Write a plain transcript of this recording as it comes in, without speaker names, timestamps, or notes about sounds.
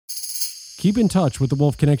Keep in touch with the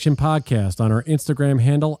Wolf Connection Podcast on our Instagram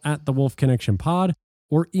handle at the Wolf Connection Pod,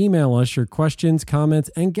 or email us your questions, comments,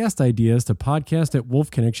 and guest ideas to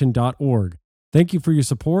podcast@wolfconnection.org. Thank you for your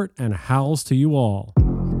support, and howls to you all.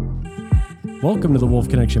 Welcome to the Wolf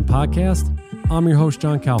Connection Podcast. I'm your host,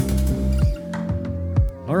 John Kaufman.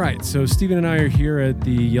 All right, so Stephen and I are here at the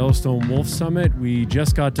Yellowstone Wolf Summit. We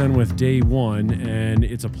just got done with day one, and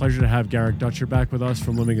it's a pleasure to have Garrick Dutcher back with us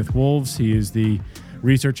from Living with Wolves. He is the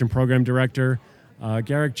research and program director.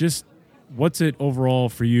 Garrick, just what's it overall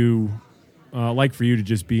for you, like for you to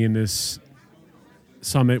just be in this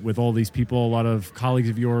summit with all these people, a lot of colleagues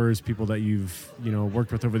of yours, people that you've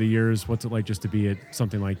worked with over the years? What's it like just to be at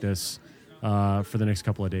something like this for the next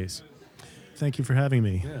couple of days? Thank you for having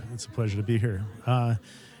me. Yeah. It's a pleasure to be here.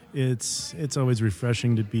 It's always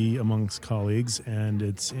refreshing to be amongst colleagues, and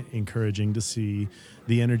it's encouraging to see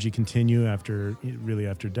the energy continue after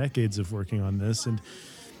decades of working on this. And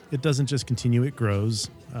it doesn't just continue, it grows.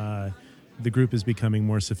 The group is becoming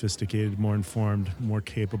more sophisticated, more informed, more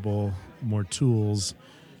capable, more tools,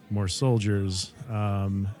 more soldiers,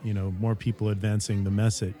 more people advancing the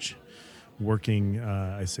message. Working,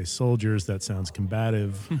 I say soldiers, that sounds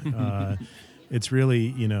combative. It's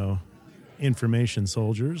really, information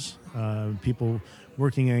soldiers, people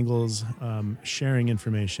working angles, sharing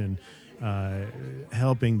information,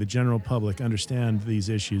 helping the general public understand these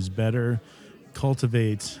issues better,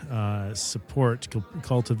 cultivate support,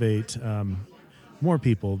 cultivate more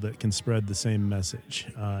people that can spread the same message.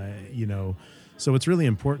 So what's really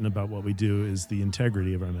important about what we do is the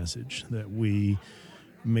integrity of our message, that we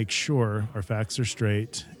make sure our facts are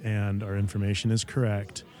straight and our information is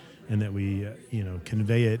correct, and that we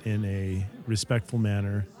convey it in a respectful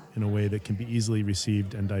manner, in a way that can be easily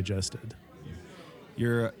received and digested.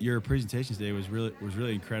 Your presentation today was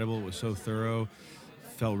really incredible. It was so thorough,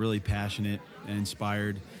 felt really passionate and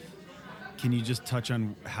inspired. Can you just touch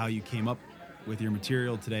on how you came up with your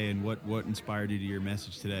material today and what inspired you to your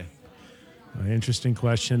message today? Interesting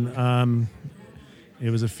question. It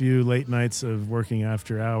was a few late nights of working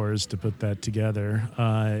after hours to put that together.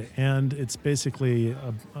 And it's basically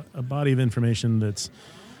a body of information that's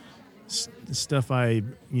stuff I,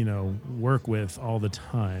 work with all the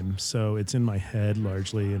time. So it's in my head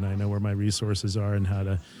largely, and I know where my resources are and how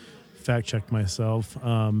to fact check myself.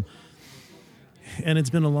 And it's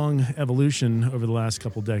been a long evolution over the last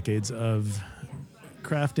couple decades of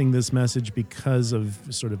crafting this message because of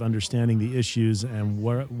sort of understanding the issues and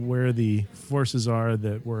where the forces are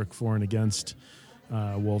that work for and against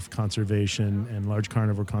wolf conservation and large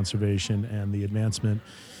carnivore conservation, and the advancement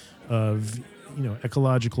of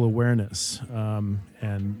ecological awareness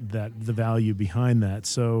and that the value behind that.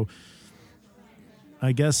 So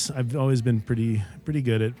I guess I've always been pretty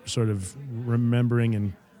good at sort of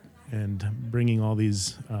remembering and bringing all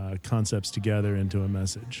these concepts together into a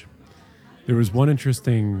message. There was one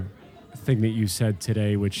interesting thing that you said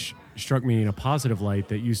today, which struck me in a positive light,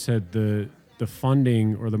 that you said the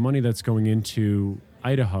funding or the money that's going into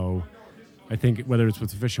Idaho, I think whether it's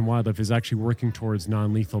with Fish and Wildlife, is actually working towards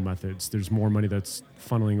non-lethal methods. There's more money that's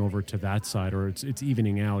funneling over to that side, or it's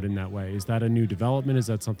evening out in that way. Is that a new development? Is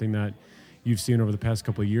that something that you've seen over the past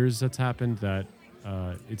couple of years that's happened, that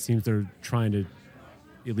it seems they're trying to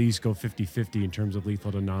at least go 50-50 in terms of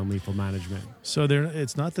lethal to non-lethal management? So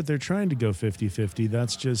it's not that they're trying to go 50-50.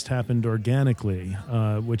 That's just happened organically,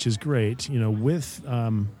 which is great.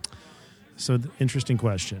 Interesting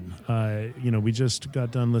question. We just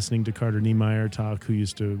got done listening to Carter Niemeyer talk, who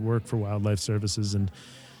used to work for Wildlife Services, and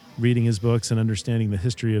reading his books and understanding the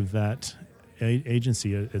history of that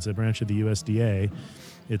agency. It's a branch of the USDA.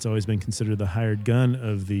 It's always been considered the hired gun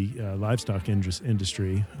of the livestock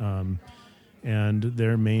industry. And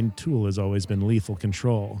their main tool has always been lethal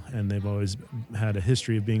control, and they've always had a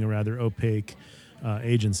history of being a rather opaque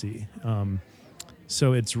agency.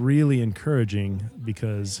 So it's really encouraging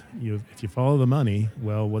because if you follow the money,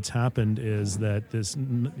 well, what's happened is that this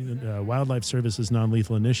Wildlife Services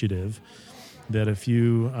non-lethal initiative that a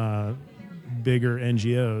few bigger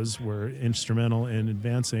NGOs were instrumental in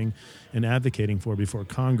advancing and advocating for before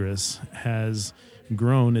Congress has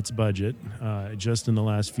grown its budget just in the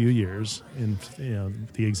last few years. And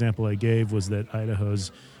the example I gave was that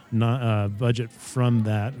Idaho's budget from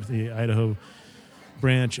the Idaho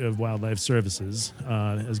branch of Wildlife Services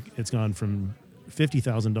it's gone from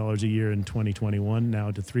 $50,000 a year in 2021 now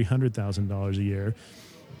to $300,000 a year.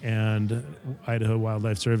 And Idaho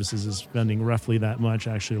Wildlife Services is spending roughly that much,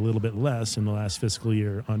 actually a little bit less in the last fiscal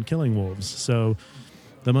year, on killing wolves. So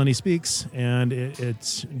the money speaks, and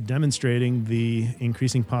it's demonstrating the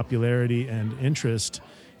increasing popularity and interest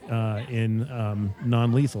in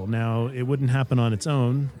non-lethal. Now, it wouldn't happen on its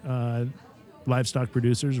own. livestock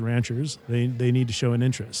producers, ranchers, they need to show an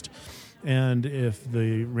interest. And if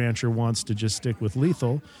the rancher wants to just stick with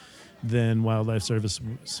lethal, then wildlife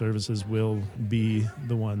services will be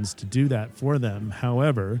the ones to do that for them.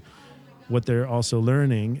 However, what they're also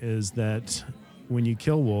learning is that when you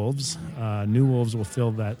kill wolves, new wolves will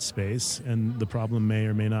fill that space, and the problem may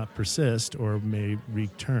or may not persist or may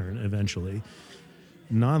return eventually.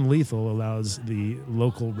 Non-lethal allows the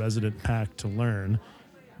local resident pack to learn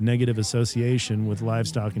negative association with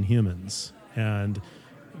livestock and humans, and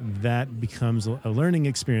that becomes a learning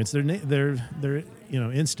experience. Their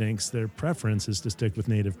instincts, their preference is to stick with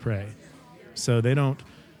native prey, so they don't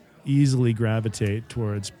easily gravitate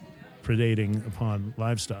towards predating upon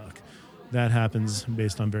livestock. That happens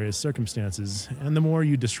based on various circumstances, and the more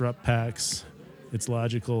you disrupt packs, it's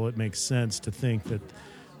logical, it makes sense to think that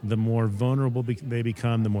the more vulnerable they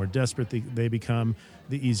become, the more desperate they become,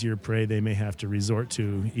 the easier prey they may have to resort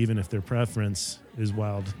to, even if their preference is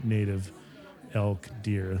wild native elk,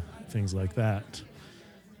 deer, things like that.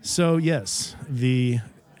 So yes, the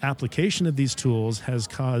application of these tools has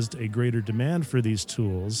caused a greater demand for these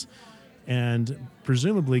tools, and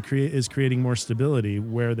presumably is creating more stability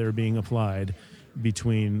where they're being applied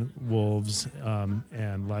between wolves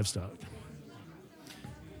and livestock.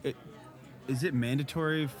 Is it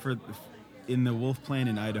mandatory in the wolf plan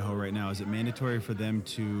in Idaho right now, is it mandatory for them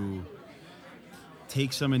to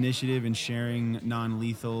take some initiative in sharing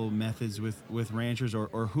non-lethal methods with ranchers,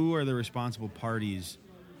 or who are the responsible parties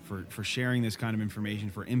for sharing this kind of information,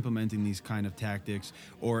 for implementing these kind of tactics?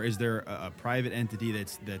 Or is there a private entity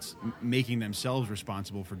that's making themselves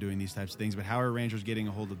responsible for doing these types of things? But how are ranchers getting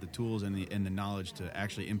a hold of the tools and the knowledge to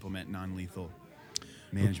actually implement non-lethal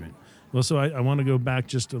management? Well, so I want to go back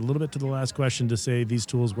just a little bit to the last question to say these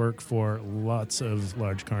tools work for lots of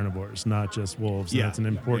large carnivores, not just wolves. Yeah, that's an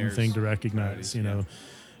important bears, thing to recognize,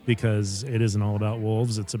 because it isn't all about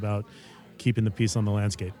wolves. It's about keeping the peace on the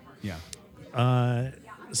landscape. Yeah.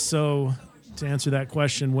 So to answer that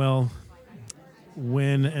question, well,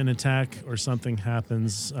 when an attack or something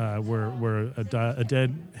happens where a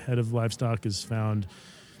dead head of livestock is found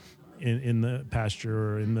in the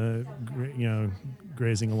pasture or in the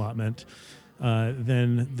grazing allotment,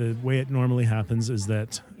 then the way it normally happens is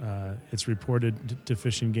that it's reported to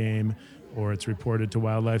Fish and Game, or it's reported to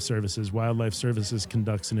Wildlife Services. Wildlife Services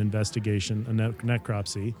conducts an investigation, a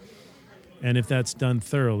necropsy, and if that's done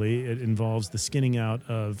thoroughly, it involves the skinning out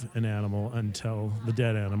of an animal until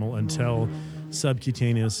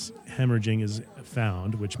subcutaneous hemorrhaging is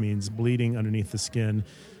found, which means bleeding underneath the skin.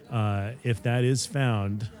 If that is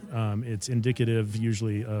found, it's indicative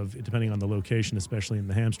usually of, depending on the location, especially in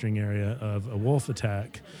the hamstring area, of a wolf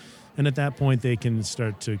attack. And at that point, they can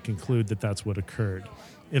start to conclude that that's what occurred.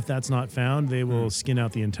 If that's not found, they will skin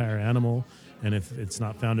out the entire animal. And if it's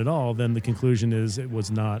not found at all, then the conclusion is it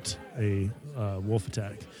was not a wolf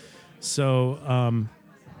attack. So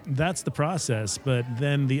that's the process. But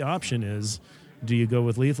then the option is, do you go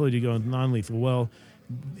with lethal or do you go with non-lethal? Well,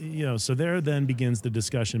 so there then begins the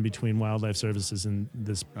discussion between Wildlife Services and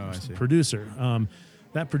this producer.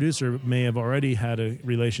 That producer may have already had a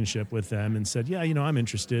relationship with them and said, yeah, I'm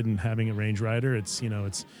interested in having a range rider. It's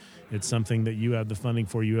something that you have the funding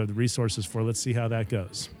for, you have the resources for. Let's see how that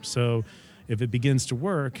goes. So if it begins to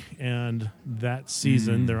work and that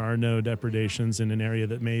season there are no depredations in an area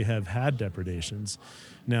that may have had depredations.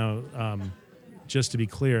 Now, just to be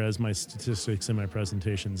clear, as my statistics in my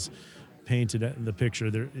presentations painted the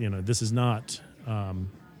picture, this is not a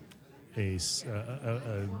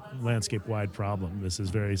landscape-wide problem. This is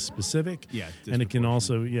very specific, and it can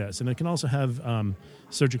also have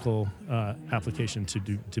surgical application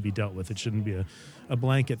to be dealt with. It shouldn't be a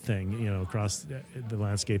blanket thing, across the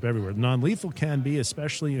landscape everywhere. Non-lethal can be,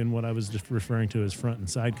 especially in what I was just referring to as front and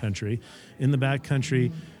side country. In the back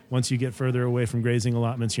country, once you get further away from grazing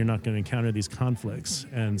allotments, you're not going to encounter these conflicts,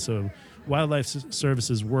 and so Wildlife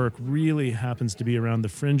Services work really happens to be around the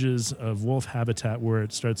fringes of wolf habitat, where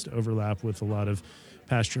it starts to overlap with a lot of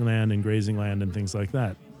pasture land and grazing land and things like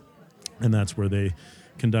that. And that's where they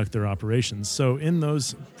conduct their operations. So in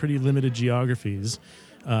those pretty limited geographies,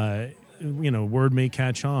 word may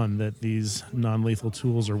catch on that these non-lethal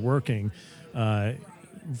tools are working.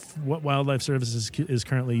 What Wildlife Services is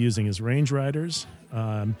currently using is range riders.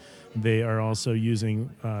 They are also using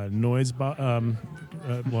noise,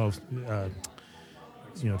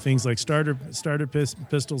 things like starter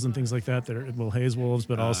pistols and things like that will haze wolves,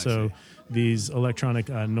 but also these electronic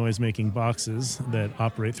noise-making boxes that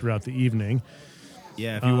operate throughout the evening.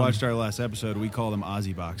 Yeah, if you watched our last episode, we call them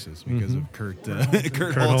Ozzy boxes because of Kurt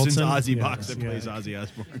Holtz's Ozzy box that plays Ozzy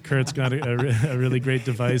Osbourne. Kurt's got a really great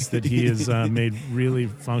device that he has made really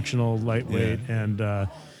functional, lightweight, and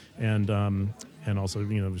also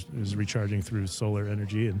is recharging through solar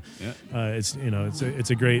energy, and it's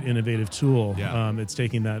a great innovative tool. Yeah. It's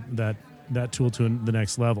taking that tool to the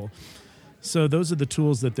next level. So those are the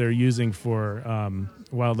tools that they're using for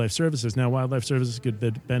wildlife services. Now, wildlife services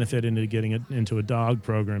could benefit into getting it into a dog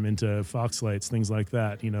program, into fox lights, things like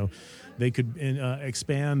that. They could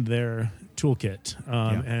expand their toolkit,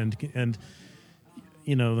 and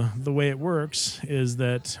the way it works is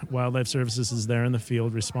that wildlife services is there in the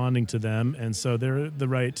field responding to them, and so they're the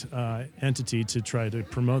right entity to try to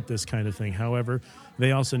promote this kind of thing. However,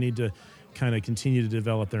 they also need to kind of continue to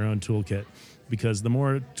develop their own toolkit, because the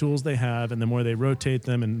more tools they have and the more they rotate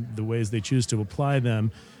them and the ways they choose to apply them,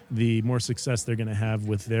 the more success they're going to have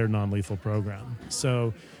with their non-lethal program.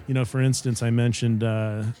 So, for instance, I mentioned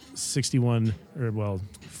 41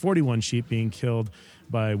 sheep being killed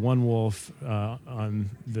by one wolf on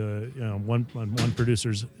the one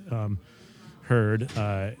producer's herd,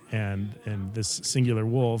 and this singular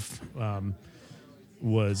wolf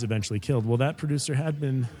was eventually killed. Well, that producer had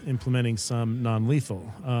been implementing some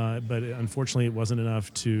non-lethal, but unfortunately it wasn't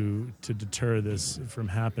enough to deter this from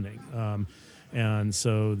happening. And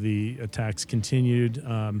so the attacks continued.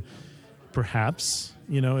 Perhaps,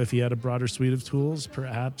 if he had a broader suite of tools,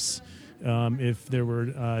 perhaps if there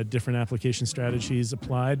were different application strategies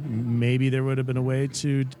applied, maybe there would have been a way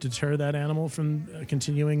to deter that animal from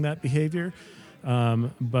continuing that behavior.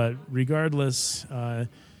 But regardless, I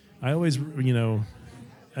always,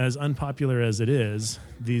 as unpopular as it is,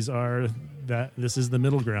 this is the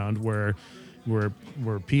middle ground where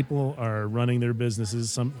people are running their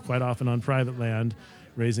businesses, quite often on private land,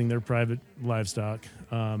 raising their private livestock,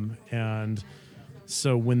 and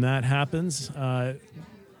so when that happens,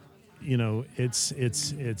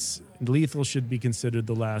 it's lethal should be considered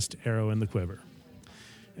the last arrow in the quiver.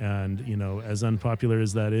 And, as unpopular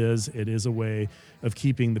as that is, it is a way of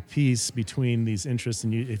keeping the peace between these interests.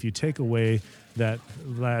 And if you take away that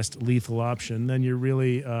last lethal option, then you're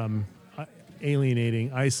really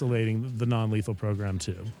isolating the non-lethal program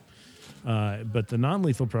too. But the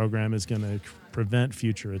non-lethal program is going to prevent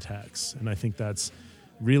future attacks. And I think that's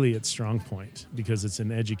really its strong point, because it's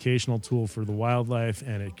an educational tool for the wildlife,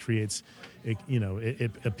 and it creates,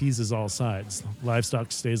 it appeases all sides.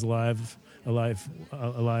 Livestock stays alive,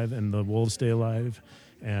 and the wolves stay alive,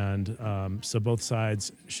 and so both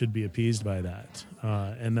sides should be appeased by that,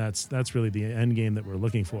 and that's really the end game that we're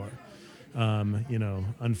looking for.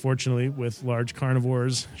 Unfortunately, with large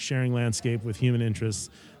carnivores sharing landscape with human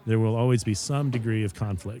interests, there will always be some degree of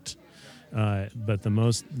conflict. But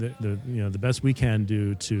the best we can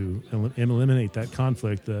do to eliminate that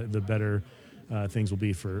conflict, the better things will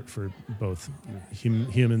be for both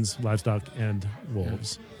humans, livestock, and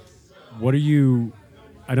wolves. What are you,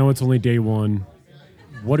 I know it's only day one,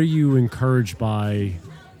 what are you encouraged by,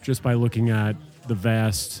 just by looking at the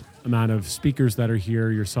vast amount of speakers that are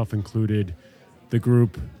here, yourself included, the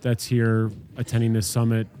group that's here attending this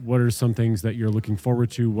summit? What are some things that you're looking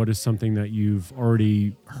forward to? What is something that you've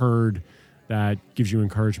already heard that gives you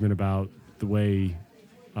encouragement about the way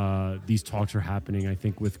these talks are happening, I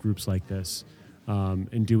think, with groups like this,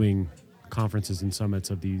 and doing conferences and summits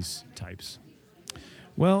of these types?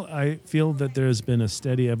 Well, I feel that there's been a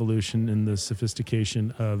steady evolution in the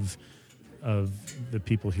sophistication of the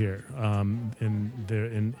people here,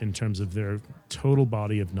 in terms of their total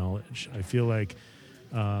body of knowledge. I feel like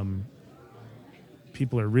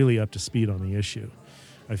people are really up to speed on the issue.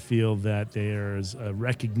 I feel that there's a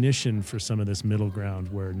recognition for some of this middle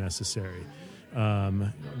ground where necessary,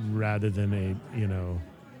 rather than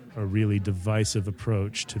a really divisive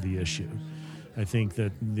approach to the issue. I think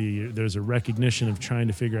that there's a recognition of trying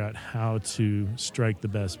to figure out how to strike the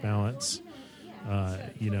best balance,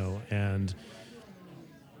 and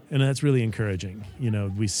that's really encouraging.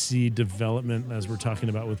 We see development, as we're talking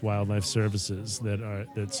about with wildlife services,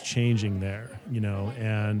 that's changing there,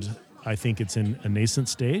 and I think it's in a nascent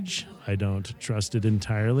stage. I don't trust it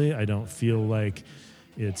entirely. I don't feel like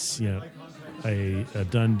it's a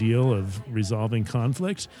done deal of resolving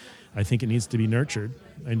conflict. I think it needs to be nurtured.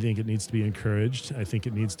 I think it needs to be encouraged. I think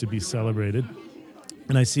it needs to be celebrated.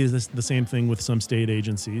 And I see the same thing with some state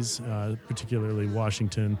agencies, particularly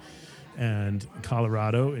Washington and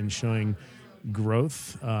Colorado, in showing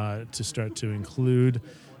growth to start to include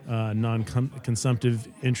non-consumptive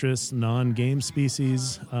interests, non-game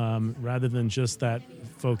species, rather than just that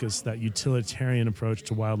focus, that utilitarian approach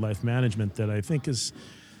to wildlife management that I think is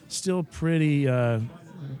still pretty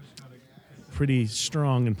pretty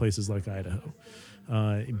strong in places like Idaho.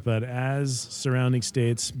 But as surrounding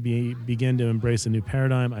states begin to embrace a new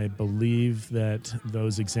paradigm, I believe that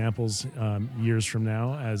those examples years from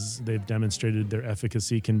now, as they've demonstrated their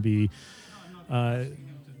efficacy, can be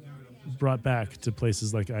brought back to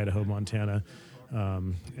places like Idaho, Montana,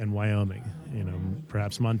 and Wyoming.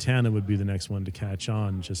 Perhaps Montana would be the next one to catch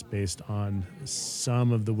on, just based on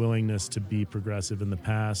some of the willingness to be progressive in the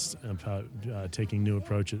past about taking new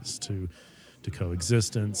approaches to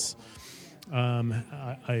coexistence. I'm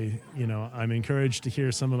encouraged to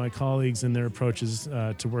hear some of my colleagues in their approaches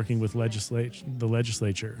to working with the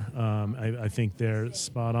legislature. I think they're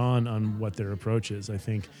spot on what their approach is. I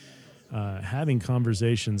think having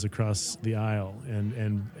conversations across the aisle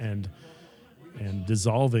and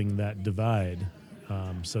dissolving that divide,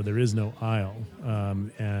 so there is no aisle,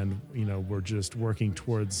 and we're just working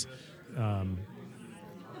towards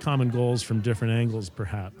common goals from different angles.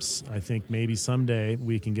 Perhaps I think maybe someday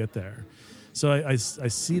we can get there. So I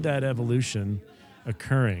see that evolution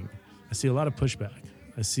occurring. I see a lot of pushback.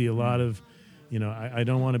 I see a lot of, I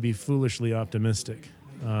don't want to be foolishly optimistic,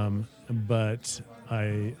 but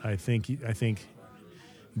I think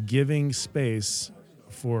giving space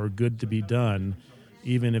for good to be done,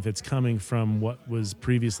 even if it's coming from what was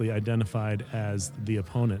previously identified as the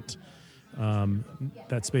opponent,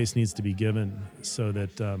 that space needs to be given so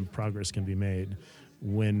that progress can be made.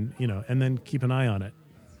 And then keep an eye on it.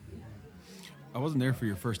 I wasn't there for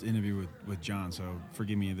your first interview with John, so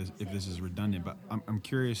forgive me if this is redundant, but I'm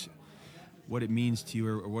curious what it means to you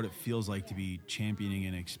or what it feels like to be championing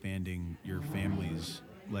and expanding your family's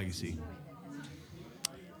legacy.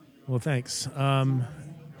 Well, thanks.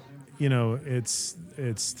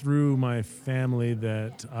 It's through my family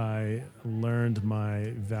that I learned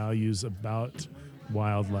my values about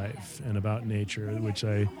wildlife and about nature, which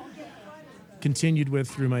I continued with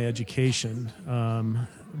through my education.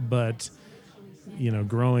 But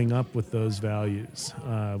growing up with those values,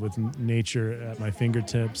 with nature at my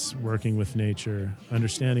fingertips, working with nature,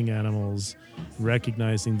 understanding animals,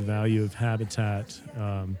 recognizing the value of habitat,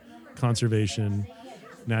 conservation,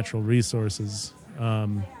 natural resources,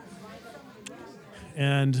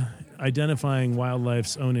 and identifying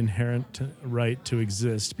wildlife's own inherent right to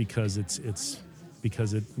exist because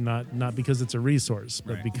not because it's a resource,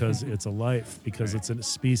 but right. because it's a life, because right. it's a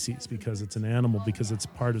species, because it's an animal, because it's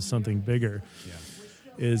part of something bigger,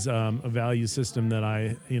 is a value system that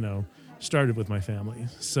I started with my family.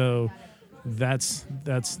 So that's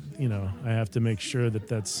I have to make sure that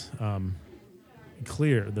that's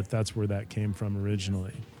clear that that's where that came from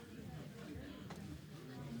originally.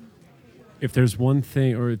 If there's one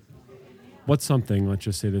thing, or what's something, let's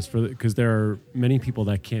just say this, because there are many people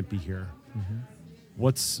that can't be here. Mm-hmm.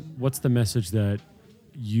 What's the message that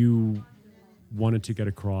you wanted to get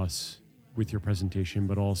across with your presentation,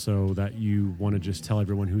 but also that you want to just tell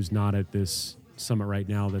everyone who's not at this summit right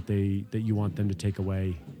now that you want them to take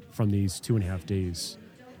away from these 2.5 days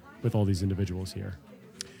with all these individuals here?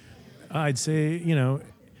 I'd say,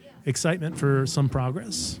 excitement for some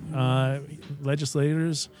progress.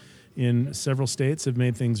 Legislators in several states have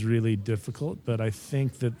made things really difficult, but I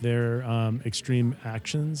think that their extreme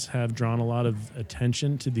actions have drawn a lot of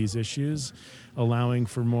attention to these issues, allowing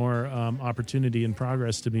for more opportunity and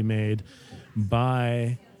progress to be made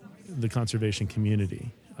by the conservation community.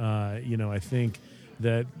 I think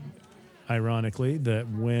that, ironically, that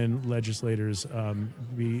when legislators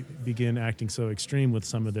begin acting so extreme with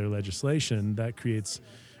some of their legislation, that creates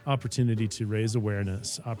opportunity to raise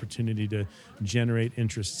awareness, opportunity to generate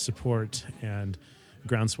interest, support, and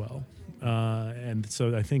groundswell. And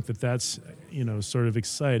so I think that that's, sort of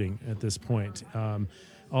exciting at this point.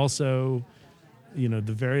 Also, the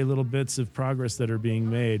very little bits of progress that are being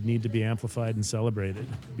made need to be amplified and celebrated,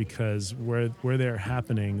 because where they're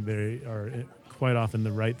happening, they are quite often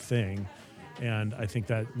the right thing. And I think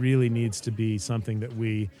that really needs to be something that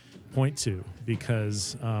we point to,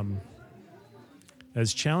 because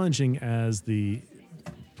as challenging as the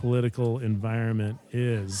political environment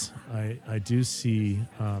is, I do see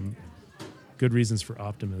good reasons for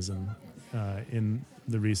optimism in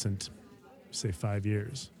the recent, say, 5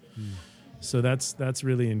 years. So that's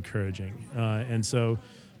really encouraging. And so,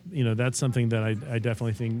 that's something that I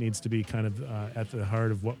definitely think needs to be kind of at the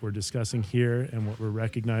heart of what we're discussing here and what we're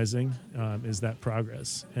recognizing is that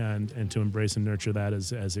progress, and to embrace and nurture that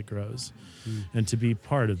as it grows, and to be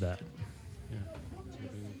part of that.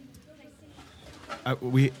 I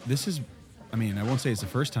won't say it's the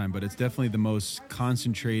first time, but it's definitely the most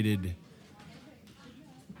concentrated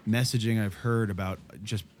messaging I've heard about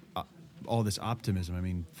just all this optimism. I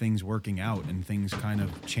mean, things working out and things kind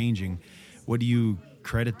of changing. What do you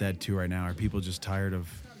credit that to right now? Are people just tired of?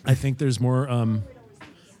 I think there's more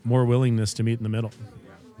willingness to meet in the middle.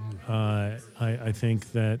 I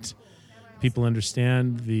think that people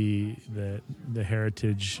understand the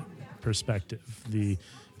heritage perspective, the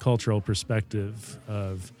cultural perspective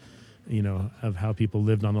of how people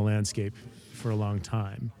lived on the landscape for a long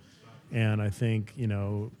time, and I think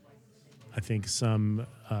some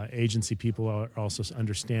agency people are also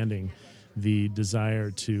understanding the desire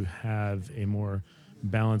to have a more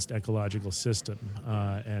balanced ecological system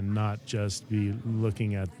and not just be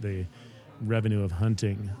looking at the revenue of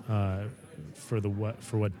hunting for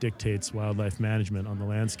what dictates wildlife management on the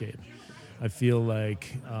landscape. I feel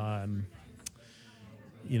like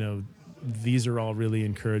these are all really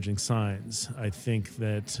encouraging signs. I think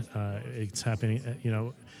that it's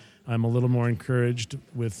happening. I'm a little more encouraged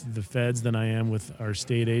with the feds than I am with our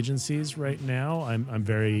state agencies right now.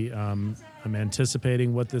 I'm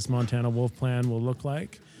anticipating what this Montana Wolf Plan will look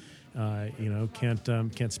like.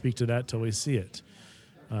 Can't speak to that till we see it.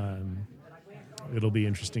 It'll be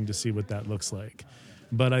interesting to see what that looks like.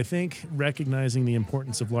 But I think recognizing the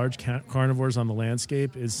importance of large carnivores on the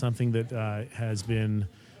landscape is something that has been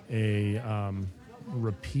a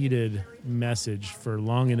repeated message for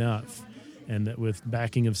long enough, and that with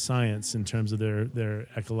backing of science in terms of their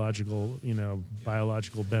ecological,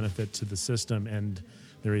 biological benefit to the system and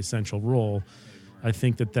their essential role, I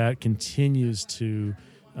think that continues to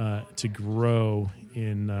grow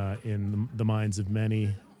in the minds of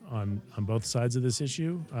many on both sides of this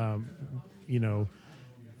issue.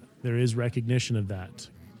 There is recognition of that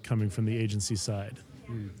coming from the agency side.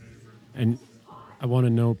 And I want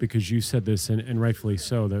to note, because you said this, and rightfully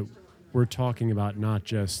so, that we're talking about not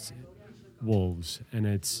just wolves. And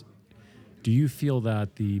do you feel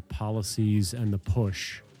that the policies and the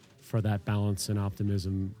push for that balance and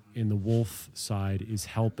optimism in the wolf side is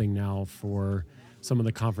helping now for some of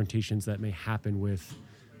the confrontations that may happen with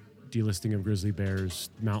delisting of grizzly bears,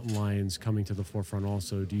 mountain lions coming to the forefront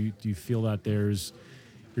also? Do you feel that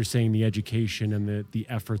you're saying the education and the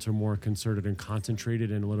efforts are more concerted and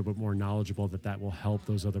concentrated and a little bit more knowledgeable, that will help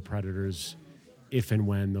those other predators if and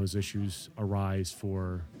when those issues arise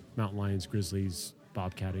for mountain lions, grizzlies,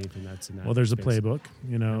 bobcat, anything that's in that? Well, there's space. A playbook,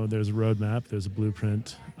 there's a roadmap, there's a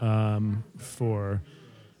blueprint for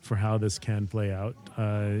how this can play out.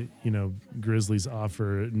 Grizzlies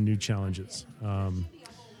offer new challenges,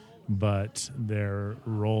 but their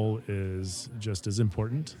role is just as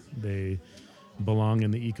important. They belong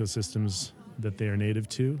in the ecosystems that they are native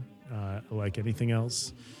to, like anything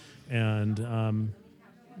else. And,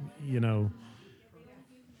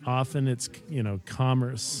 often it's,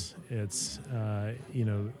 commerce. It's, the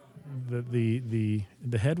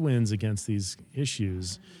headwinds against these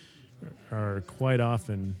issues are quite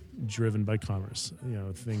often driven by commerce,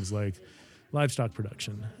 things like livestock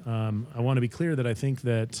production. I want to be clear that I think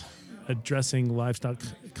that addressing livestock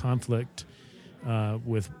conflict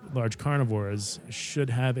with large carnivores should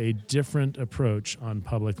have a different approach on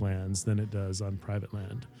public lands than it does on private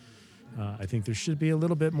land. I think there should be a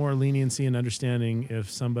little bit more leniency and understanding if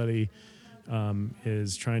somebody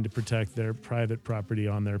is trying to protect their private property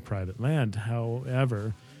on their private land.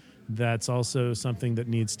 However, that's also something that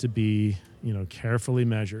needs to be, carefully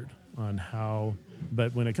measured on how.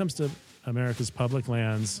 But when it comes to America's public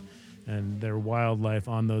lands and their wildlife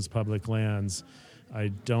on those public lands, I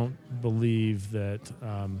don't believe that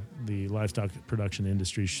the livestock production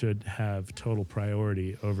industry should have total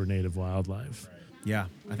priority over native wildlife. Yeah,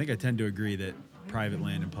 I think I tend to agree that private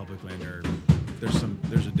land and public land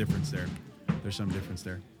there's a difference there. There's some difference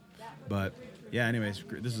there. But yeah, anyways,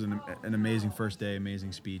 this is an amazing first day,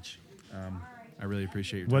 amazing speech. I really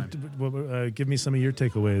appreciate your time. Give me some of your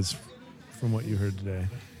takeaways from what you heard today.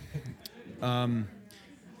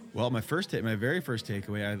 Well, my very first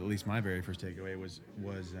takeaway, at least my very first takeaway, was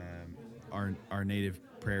our native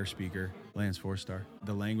prayer speaker, Lance Four-Star.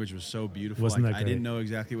 The language was so beautiful. Wasn't that great? I didn't know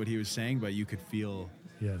exactly what he was saying, but you could feel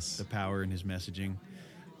the power in his messaging.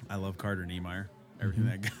 I love Carter Niemeyer.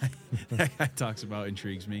 Everything that guy talks about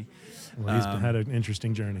intrigues me. Well, he's had an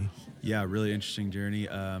interesting journey. Yeah, really interesting journey.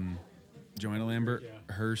 Joanna Lambert,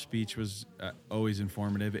 her speech was always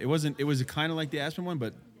informative. It was kind of like the Aspen one,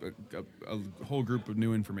 but a whole group of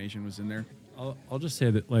new information was in there. I'll just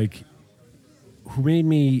say that, who made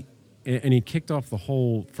me, and he kicked off the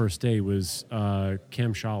whole first day, was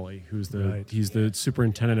Cam Shawley, he's the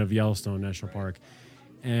superintendent of Yellowstone National Park,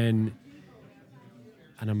 and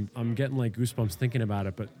I'm getting goosebumps thinking about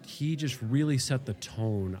it. But he just really set the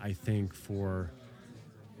tone, I think, for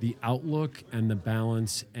the outlook and the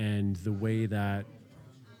balance and the way that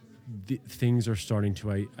things are starting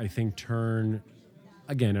to, I think, turn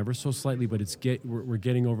again, ever so slightly, but we're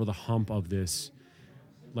getting over the hump of this,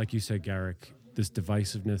 like you said, Garrick, this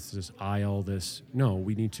divisiveness, this aisle,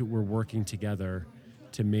 we're working together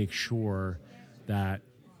to make sure that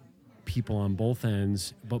people on both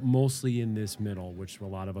ends, but mostly in this middle, which a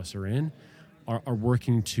lot of us are in, are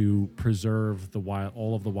working to preserve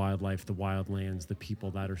all of the wildlife, the wildlands, the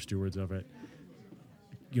people that are stewards of it,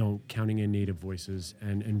 counting in native voices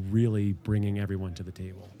and really bringing everyone to the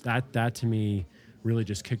table. That to me really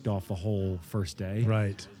just kicked off the whole first day.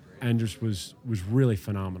 Right. And just was really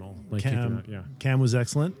phenomenal. Cam was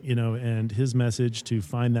excellent, and his message to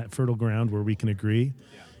find that fertile ground where we can agree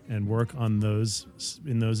and work on those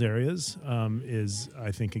in those areas is,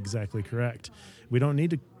 I think, exactly correct. We don't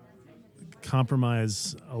need to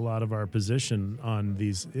compromise a lot of our position on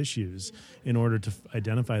these issues in order to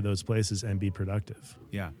identify those places and be productive.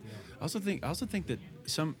 Yeah. I also think that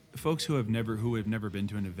some folks who have never been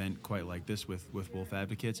to an event quite like this with wolf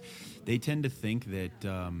advocates, they tend to think that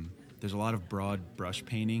there's a lot of broad brush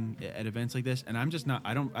painting at events like this, and I'm just not.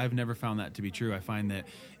 I've never found that to be true. I find that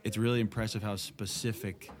it's really impressive how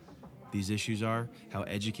specific these issues are, how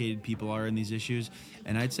educated people are in these issues,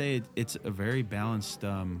 and I'd say it's a very balanced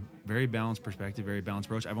perspective, very balanced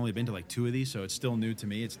approach. I've only been to like 2 of these, so it's still new to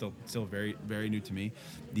me. It's still very, very new to me.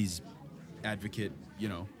 These advocate,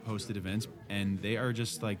 hosted events, and they are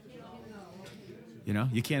just like,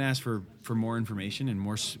 you can't ask for more information and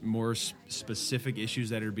more specific issues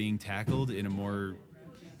that are being tackled in a more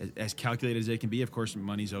as calculated as they can be. Of course,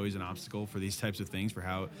 money's always an obstacle for these types of things, for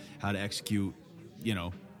how to execute,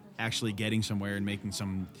 actually getting somewhere and making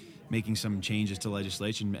some changes to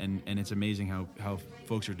legislation, and it's amazing how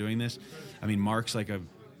folks are doing this. I mean, Mark's like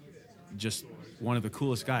just one of the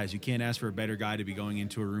coolest guys. You can't ask for a better guy to be going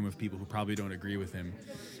into a room of people who probably don't agree with him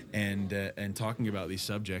and talking about these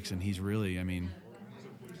subjects, and he's really,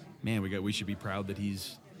 man, we should be proud that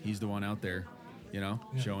he's the one out there,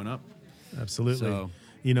 showing up. Absolutely. So,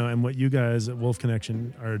 and what you guys at Wolf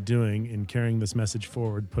Connection are doing in carrying this message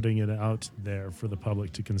forward, putting it out there for the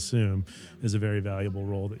public to consume, is a very valuable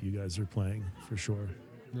role that you guys are playing, for sure.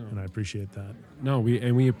 No. And I appreciate that. No,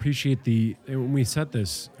 we appreciate when we set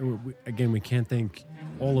this, again, we can't thank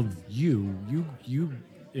all of you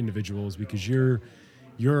individuals, because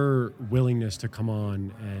your willingness to come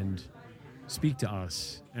on and speak to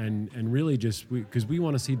us and really just, because we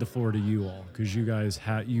want to cede the floor to you all, because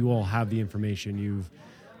you all have the information. You've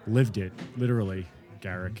lived it, literally,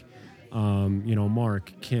 Garrick.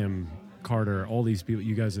 Mark, Kim, Carter, all these people,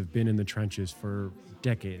 you guys have been in the trenches for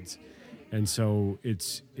decades. And so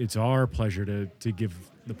it's our pleasure to give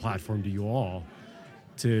the platform to you all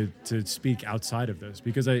to speak outside of this,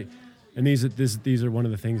 because these are one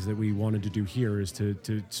of the things that we wanted to do here, is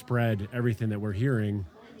to spread everything that we're hearing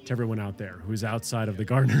to everyone out there who's outside of the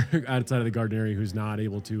garden area, who's not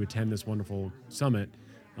able to attend this wonderful summit,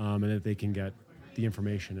 and that they can get the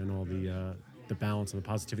information and all the balance and the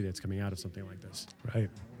positivity that's coming out of something like this.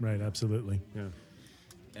 Right, absolutely. Yeah.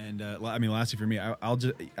 And lastly for me, I'll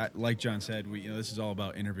just, like John said, this is all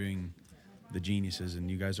about interviewing the geniuses, and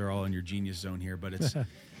you guys are all in your genius zone here. But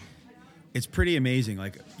it's pretty amazing.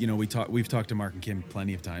 Like, we've talked to Mark and Kim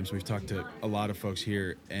plenty of times. We've talked to a lot of folks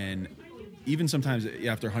here, and even sometimes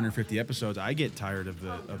after 150 episodes, I get tired of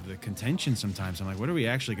the contention. Sometimes I'm like, what are we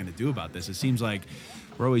actually going to do about this? It seems like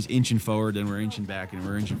we're always inching forward and we're inching back, and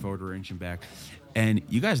we're inching forward, we're inching back. And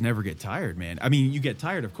you guys never get tired, man. I mean, you get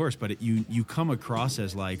tired, of course, but you come across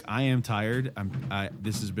as like, I am tired.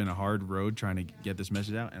 This has been a hard road trying to get this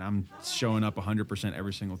message out, and I'm showing up 100%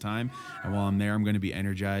 every single time. And while I'm there, I'm going to be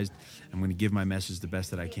energized. I'm going to give my message the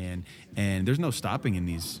best that I can. And there's no stopping in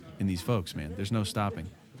these folks, man. There's no stopping.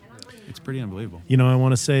 It's pretty unbelievable. I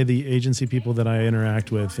want to say the agency people that I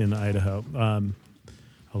interact with in Idaho,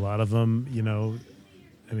 a lot of them,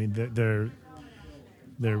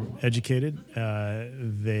 they're educated,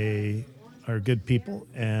 they are good people,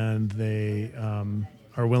 and they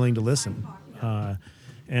are willing to listen.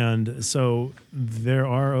 And so there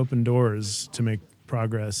are open doors to make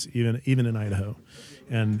progress, even in Idaho.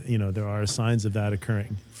 And, there are signs of that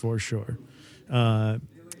occurring, for sure. So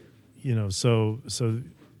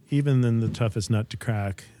even in the toughest nut to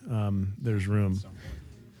crack, there's room.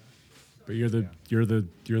 But you're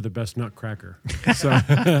the best nutcracker. So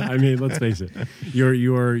I mean, let's face it,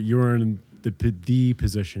 you're in the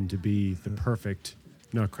position to be the perfect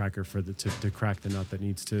nutcracker to crack the nut that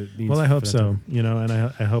needs to. Well, I hope so. And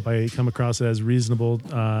I hope I come across as reasonable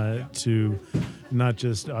to not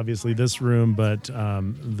just obviously this room, but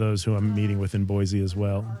those who I'm meeting with in Boise as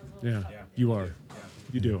well. Yeah, you are.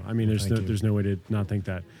 You do. I mean, there's no way to not think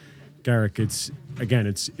that. Garrick, it's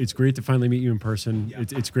great to finally meet you in person.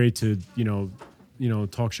 It's great to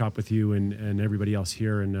talk shop with you and everybody else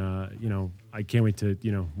here. And, I can't wait to,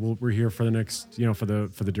 we're here for the next, for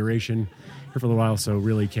the duration here for a little while. So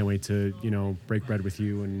really can't wait to, break bread with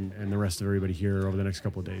you and the rest of everybody here over the next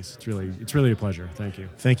couple of days. It's really a pleasure. Thank you.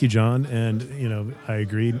 Thank you, John. And, I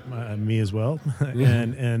agree, me as well.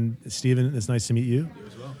 and Stephen, it's nice to meet you. You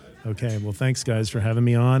as well. Okay. Well, thanks guys for having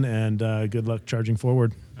me on, and good luck charging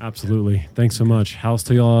forward. Absolutely. Thanks so much. How's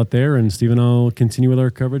to y'all out there? And Stephen, I'll continue with our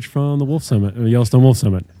coverage from the Wolf Summit, Yellowstone Wolf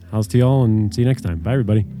Summit. How's to y'all, and see you next time. Bye,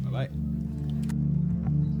 everybody. Bye-bye.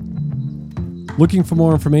 Looking for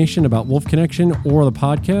more information about Wolf Connection or the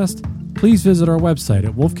podcast? Please visit our website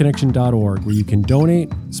at wolfconnection.org, where you can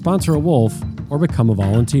donate, sponsor a wolf, or become a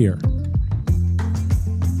volunteer.